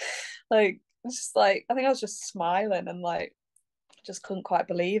 like, it's just like, I think I was just smiling and like just couldn't quite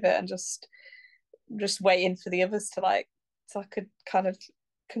believe it, and just waiting for the others to like, so I could kind of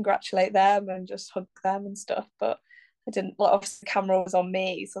congratulate them and just hug them and stuff. But I didn't, like, obviously the camera was on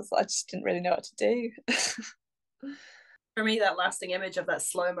me, so I just didn't really know what to do. For me, that lasting image of that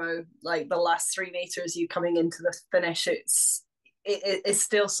slow-mo, like the last 3 meters, you coming into the finish, it's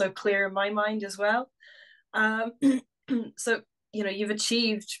still so clear in my mind as well. So you've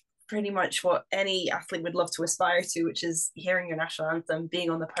achieved pretty much what any athlete would love to aspire to, which is hearing your national anthem, being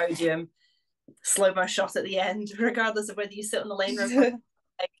on the podium, slow-mo shot at the end, regardless of whether you sit on the lane rope.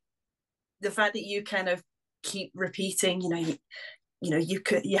 Like, the fact that you kind of keep repeating,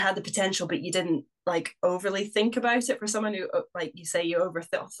 you had the potential, but you didn't like overly think about it. For someone who, like you say, you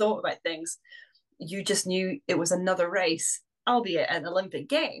thought about things, you just knew it was another race, albeit at Olympic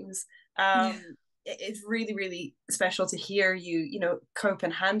Games. It's really, really special to hear you, cope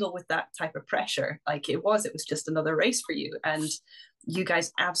and handle with that type of pressure. Like, it was just another race for you, and you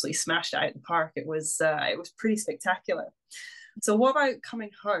guys absolutely smashed it out of the park. It was pretty spectacular. So what about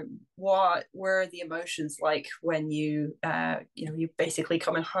coming home? What were the emotions like when you basically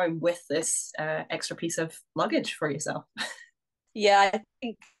coming home with this extra piece of luggage for yourself? Yeah, I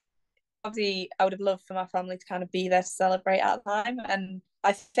think obviously I would have loved for my family to kind of be there to celebrate at the time, and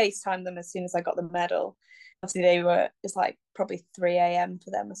I FaceTimed them as soon as I got the medal. Obviously it's like probably 3 a.m.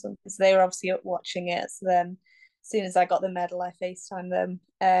 for them or something, so they were obviously up watching it. So then as soon as I got the medal, I FaceTimed them.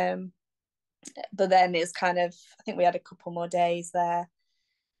 But then it's kind of, I think we had a couple more days there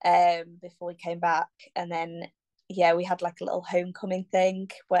before we came back. And then, yeah, we had like a little homecoming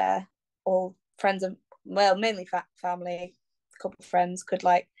thing where all friends and, well, mainly family, a couple of friends could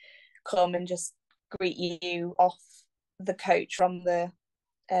like come and just greet you off the coach from the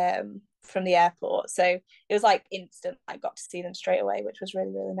airport. So it was like instant. I got to see them straight away, which was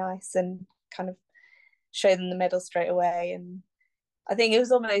really, really nice, and kind of show them the medal straight away. And I think it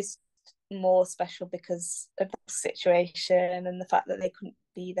was almost more special because of the situation and the fact that they couldn't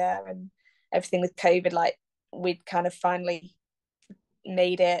be there and everything with COVID. Like, we'd kind of finally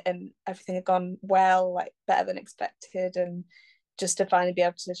made it and everything had gone well, like better than expected, and just to finally be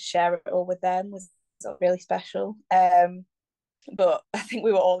able to share it all with them was really special. But I think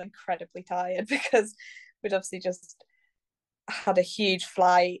we were all incredibly tired because we'd obviously just had a huge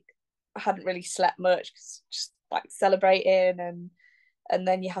flight. I hadn't really slept much, just like celebrating, and and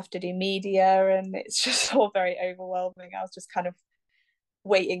then you have to do media, and it's just all very overwhelming. I was just kind of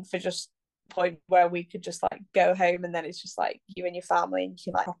waiting for just point where we could just like go home, and then it's just like you and your family, and you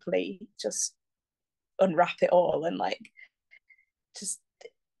can like properly just unwrap it all and like just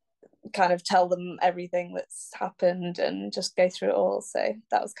kind of tell them everything that's happened and just go through it all. So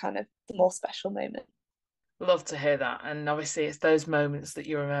that was kind of the more special moment. Love to hear that. And obviously it's those moments that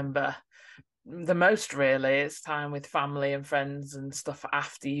you remember the most, really. It's time with family and friends and stuff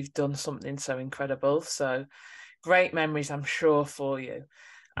after you've done something so incredible. So great memories, I'm sure, for you.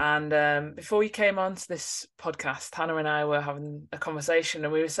 And before we came on to this podcast, Hannah and I were having a conversation,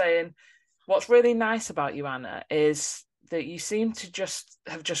 and we were saying what's really nice about you, Anna, is that you seem to just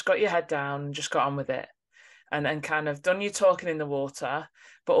have just got your head down and just got on with it, and kind of done your talking in the water,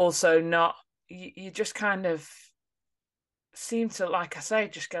 but also not, you just kind of seem to, like I say,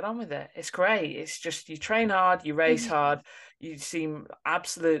 just get on with it. It's great. It's just you train hard, you race hard, you seem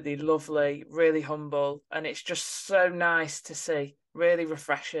absolutely lovely, really humble, and it's just so nice to see, really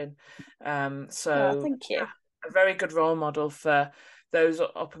refreshing. Oh, thank you. Yeah, a very good role model for those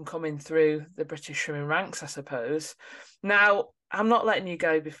up and coming through the British swimming ranks, I suppose. Now, I'm not letting you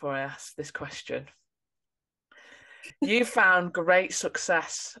go before I ask this question. You found great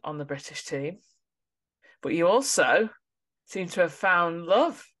success on the British team, but you also seem to have found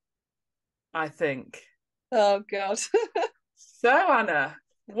love, I think. Oh God. So, Anna,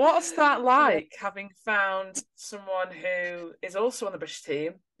 what's that like, having found someone who is also on the British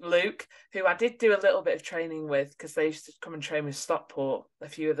team, Luke, who I did do a little bit of training with because they used to come and train with Stockport, a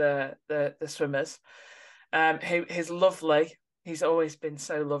few of the swimmers, who is lovely. He's always been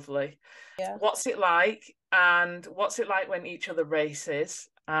so lovely. Yeah. What's it like? And what's it like when each other races?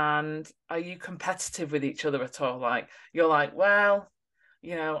 And are you competitive with each other at all? Like, you're like, well,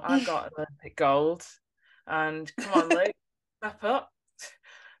 I've got an Olympic gold, and come on, Luke, step up.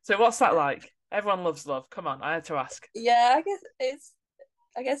 So what's that like? Everyone loves love. Come on, I had to ask. Yeah,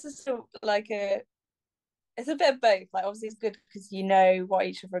 I guess it's still like it's a bit of both. Like obviously it's good because you know what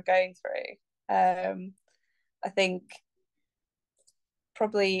each other are going through. I think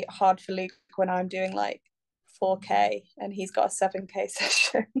probably hard for Luke when I'm doing like 4K and he's got a 7K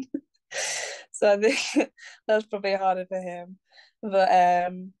session. So I think that's probably harder for him. But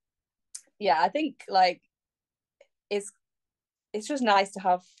yeah, I think like it's it's just nice to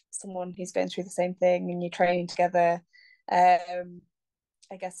have someone who's going through the same thing and you're training together.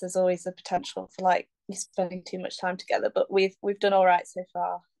 I guess there's always the potential for like you spending too much time together, but we've done all right so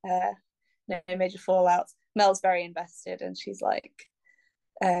far. No major fallouts. Mel's very invested, and she's like,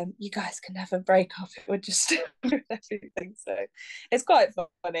 you guys can never break up. It would just everything. So it's quite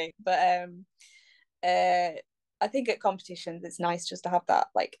funny. But I think at competitions it's nice just to have that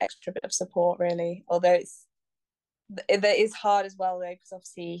like extra bit of support, really. Although it is hard as well though, because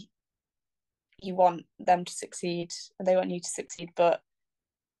obviously you want them to succeed and they want you to succeed, but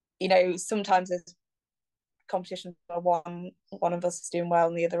sometimes there's competitions where one of us is doing well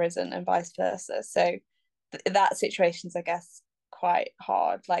and the other isn't, and vice versa. So that situation's, I guess, quite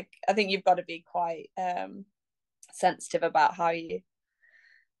hard. Like I think you've got to be quite sensitive about how you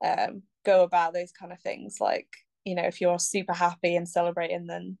go about those kind of things. Like if you're super happy and celebrating,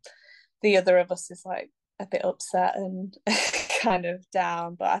 then the other of us is like a bit upset and kind of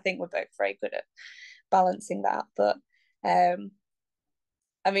down. But I think we're both very good at balancing that. But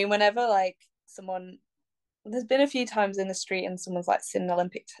I mean, whenever like there's been a few times in the street and someone's like seen an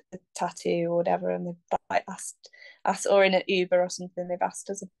Olympic tattoo or whatever, and they've like asked, or in an Uber or something, they've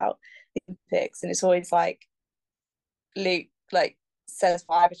asked us about the Olympics, and it's always like Luke like says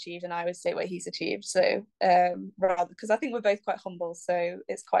what I've achieved, and I always say what he's achieved. So rather, because I think we're both quite humble, so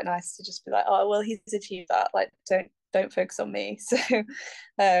it's quite nice to just be like, oh well, he's achieved that. Like don't focus on me. So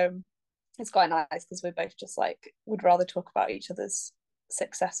it's quite nice because we're both just like would rather talk about each other's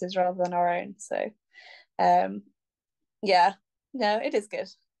successes rather than our own. So yeah, no, it is good.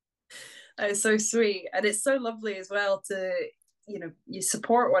 It's so sweet, and it's so lovely as well to you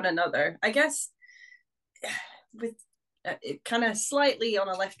support one another. I guess with it kind of slightly on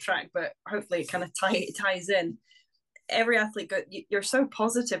a left track, but hopefully it kind of ties in. Every athlete you're so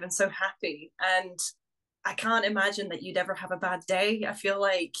positive and so happy, and I can't imagine that you'd ever have a bad day. I feel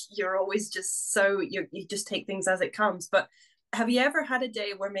like you're always just you just take things as it comes. But have you ever had a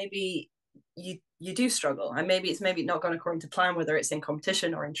day where maybe you do struggle, and maybe it's not gone according to plan, whether it's in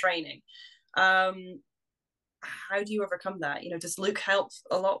competition or in training? How do you overcome that? Does Luke help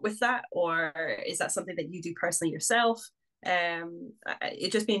a lot with that, or is that something that you do personally yourself?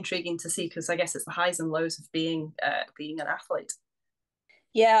 It'd just be intriguing to see, because I guess it's the highs and lows of being an athlete.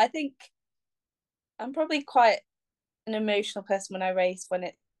 Yeah, I think I'm probably quite an emotional person when I race. When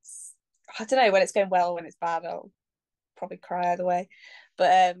it's, I don't know, when it's going well, when it's bad, I'll probably cry either way.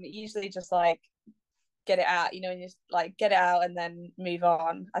 But usually just like get it out, and just like get it out and then move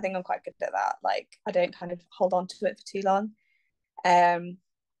on. I think I'm quite good at that. Like I don't kind of hold on to it for too long. And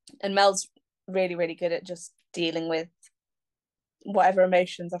Mel's really, really good at just dealing with whatever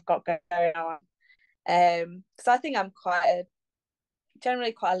emotions I've got going on. Because I think I'm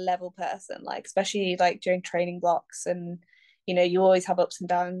generally quite a level person, like especially like during training blocks, and you always have ups and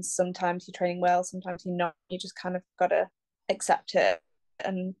downs. Sometimes you're training well, sometimes you're not. You just kind of gotta accept it,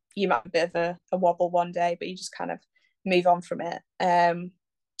 and you might have a bit of a wobble one day, but you just kind of move on from it.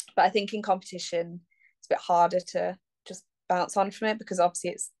 But I think in competition it's a bit harder to just bounce on from it, because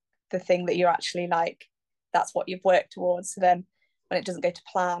obviously it's the thing that you're actually like, that's what you've worked towards. So then when it doesn't go to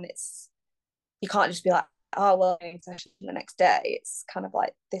plan, you can't just be like, oh well, session the next day. It's kind of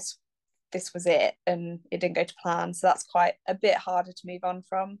like this was it, and it didn't go to plan, so that's quite a bit harder to move on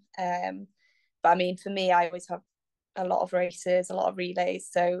from. But I mean, for me, I always have a lot of races, a lot of relays,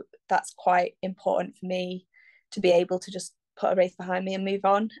 so that's quite important for me to be able to just put a race behind me and move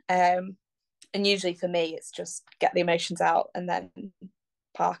on. And usually for me it's just get the emotions out and then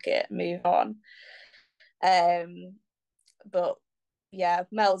park it, move on. But yeah,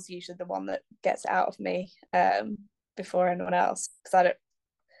 Mel's usually the one that gets it out of me before anyone else, because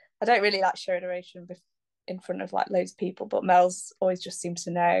I don't really like sharing emotion in front of like loads of people, but Mel's always just seems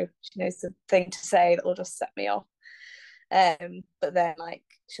to know. She knows the thing to say that will just set me off. But then like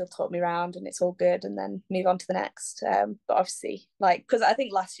she'll talk me around and it's all good, and then move on to the next. But obviously, like, because I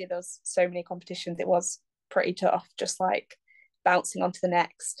think last year there was so many competitions, it was pretty tough, just like bouncing on to the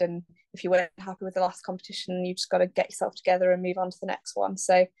next. And if you weren't happy with the last competition, you just got to get yourself together and move on to the next one.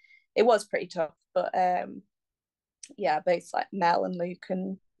 So it was pretty tough. But yeah, both like Mel and Luke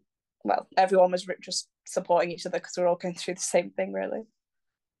and, well, everyone was just supporting each other, because we're all going through the same thing, really.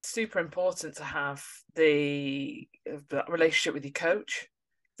 Super important to have the relationship with your coach.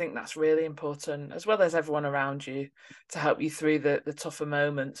 I think that's really important, as well as everyone around you, to help you through the tougher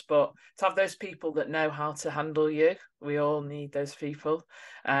moments. But to have those people that know how to handle you, we all need those people.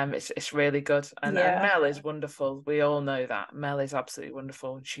 It's really good. And Mel is wonderful. We all know that. Mel is absolutely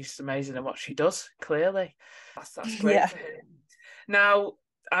wonderful, and she's amazing at what she does, clearly. That's great to hear. Now,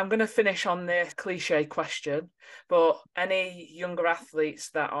 I'm going to finish on this cliche question, but any younger athletes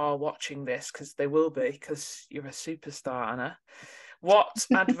that are watching this, because they will be, because you're a superstar, Anna, what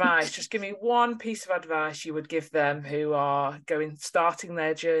advice, just give me one piece of advice you would give them who are starting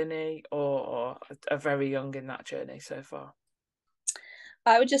their journey or are very young in that journey so far?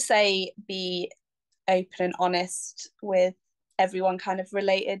 I would just say be open and honest with everyone kind of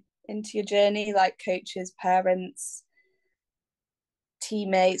related into your journey, like coaches, parents,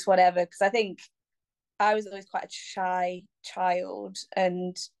 teammates, whatever. Because I think I was always quite a shy child,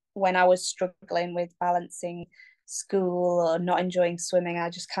 and when I was struggling with balancing school or not enjoying swimming, I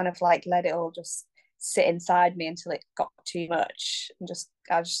just kind of like let it all just sit inside me until it got too much, and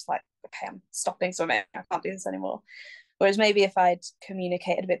I was just like, okay, I'm stopping swimming, I can't do this anymore. Whereas maybe if I'd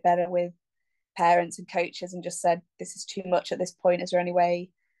communicated a bit better with parents and coaches and just said, this is too much at this point, is there any way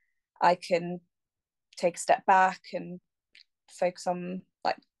I can take a step back and focus on,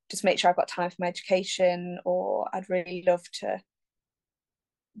 like, just make sure I've got time for my education, or I'd really love to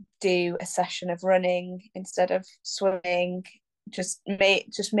do a session of running instead of swimming. Just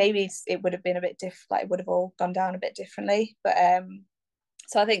maybe it would have been a bit different, like it would have all gone down a bit differently. But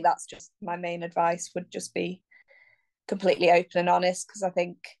so I think that's just my main advice, would just be completely open and honest, because I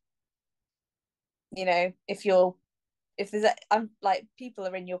think, if there's I'm like, people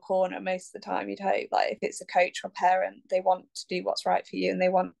are in your corner most of the time, you'd hope. Like if it's a coach or a parent, they want to do what's right for you and they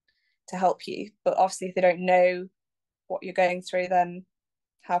want to help you, but obviously if they don't know what you're going through, then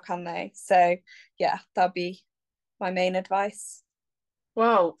how can they? So yeah, that'd be my main advice.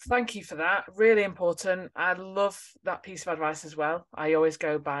 Well, thank you for that. Really important. I love that piece of advice as well. I always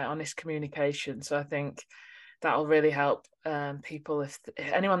go by honest communication. So I think that'll really help people. If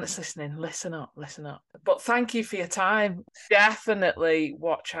anyone that's listening, listen up. But thank you for your time. Definitely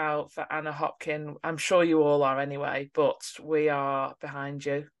watch out for Anna Hopkin. I'm sure you all are anyway, but we are behind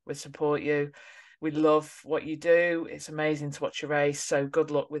you. We support you. We love what you do. It's amazing to watch your race. So good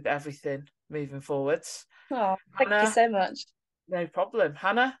luck with everything moving forwards. Oh, thank you so much. No problem.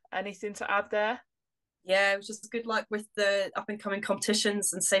 Hannah, anything to add there? Yeah, it was just good luck with the up and coming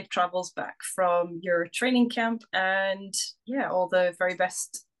competitions and safe travels back from your training camp. And yeah, all the very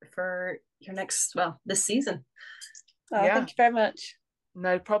best for your next, this season. Oh, yeah. Thank you very much.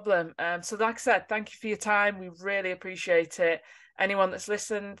 No problem. So like I said, thank you for your time. We really appreciate it. Anyone that's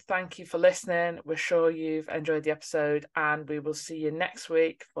listened, thank you for listening. We're sure you've enjoyed the episode, and we will see you next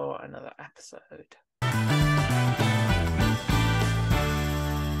week for another episode.